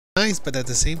nice, but at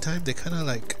the same time, they kind of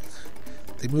like,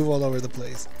 they move all over the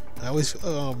place. I always feel,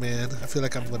 oh man, I feel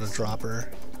like I'm gonna drop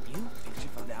her. You think she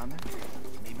fell down there?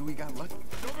 Maybe we got lucky.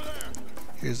 Over there.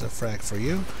 Here's a frag for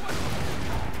you.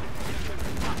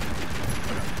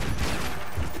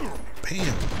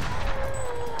 Bam.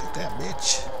 Take that,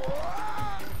 bitch.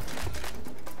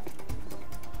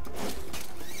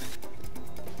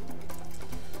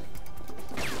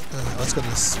 I was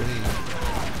gonna swing.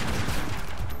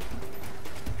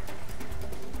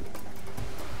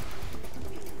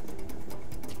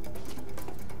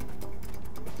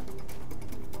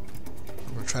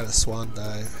 I'm gonna try to swan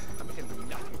dive.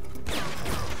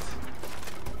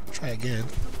 Try again.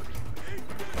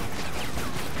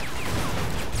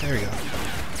 There we go.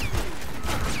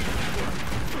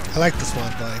 I like the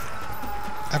swan dive.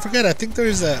 I forget, I think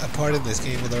there's a part in this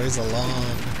game where there is a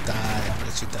long dive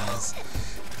that she does.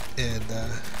 And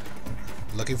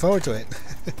looking forward to it.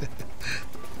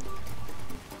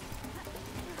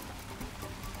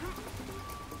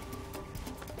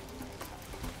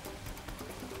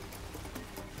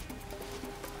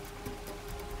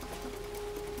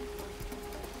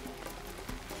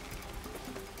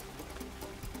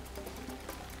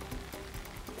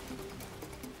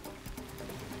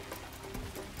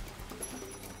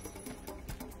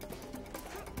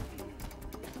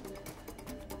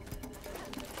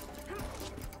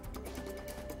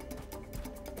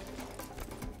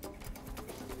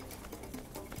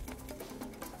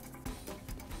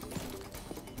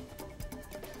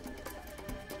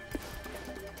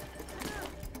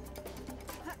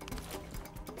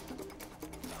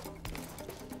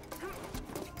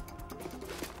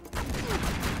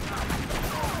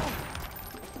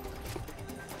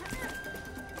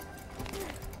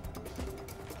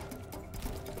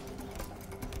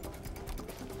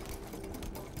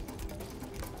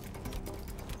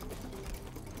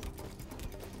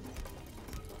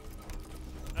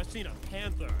 I've seen a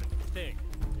panther, I think.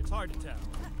 It's hard to tell.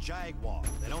 Jaguar.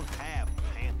 They don't have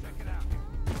panther. Check it out.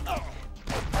 Oh.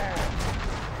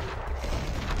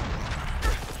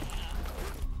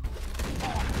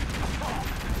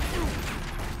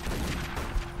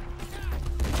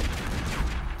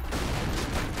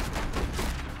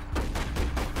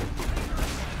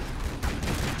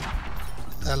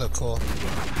 That looked cool.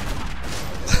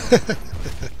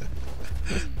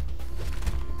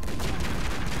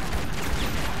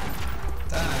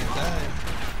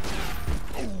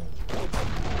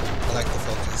 I like the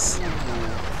focus.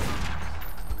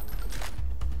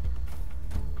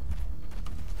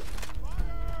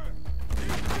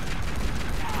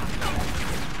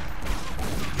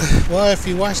 Well, if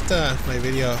you watched my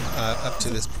video up to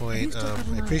this point,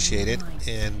 I appreciate it.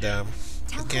 And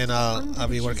again, I'll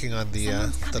be working on the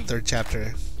third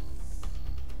chapter.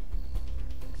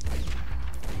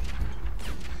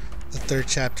 The third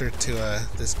chapter to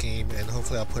this game, and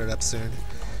hopefully I'll put it up soon.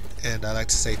 And I'd like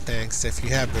to say thanks if you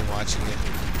have been watching it,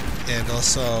 and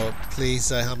also please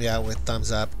help me out with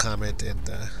thumbs up, comment, and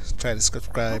try to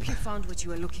subscribe. I hope you found what you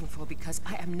were looking for, because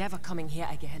I am never coming here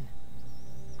again.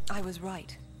 I was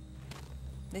right.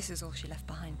 This is all she left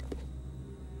behind.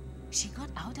 She got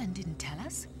out and didn't tell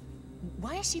us?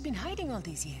 Why has she been hiding all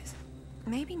these years?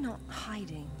 Maybe not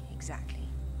hiding exactly,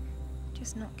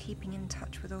 just not keeping in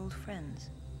touch with old friends.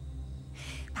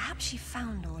 Perhaps she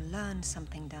found or learned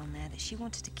something down there that she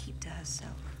wanted to keep to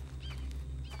herself.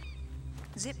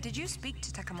 Zip, did you speak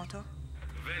to Takamoto?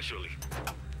 Eventually.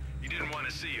 He didn't want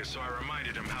to see you, so I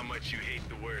reminded him how much you hate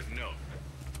the word no.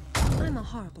 I'm a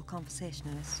horrible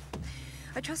conversationalist.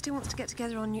 I trust he wants to get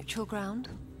together on neutral ground.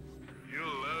 You'll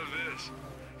love this.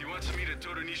 He wants to meet at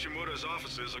Toru Nishimura's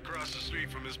offices across the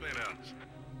street from his penthouse.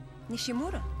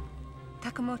 Nishimura?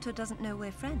 Takamoto doesn't know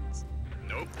we're friends.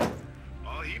 Nope.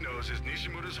 All he knows is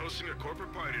Nishimura's hosting a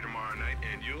corporate party tomorrow night,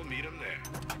 and you'll meet him there.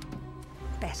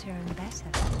 Better and better.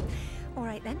 All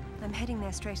right then, I'm heading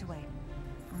there straight away.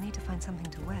 I'll need to find something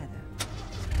to wear though.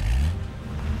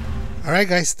 Alright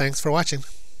guys, thanks for watching.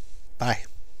 Bye.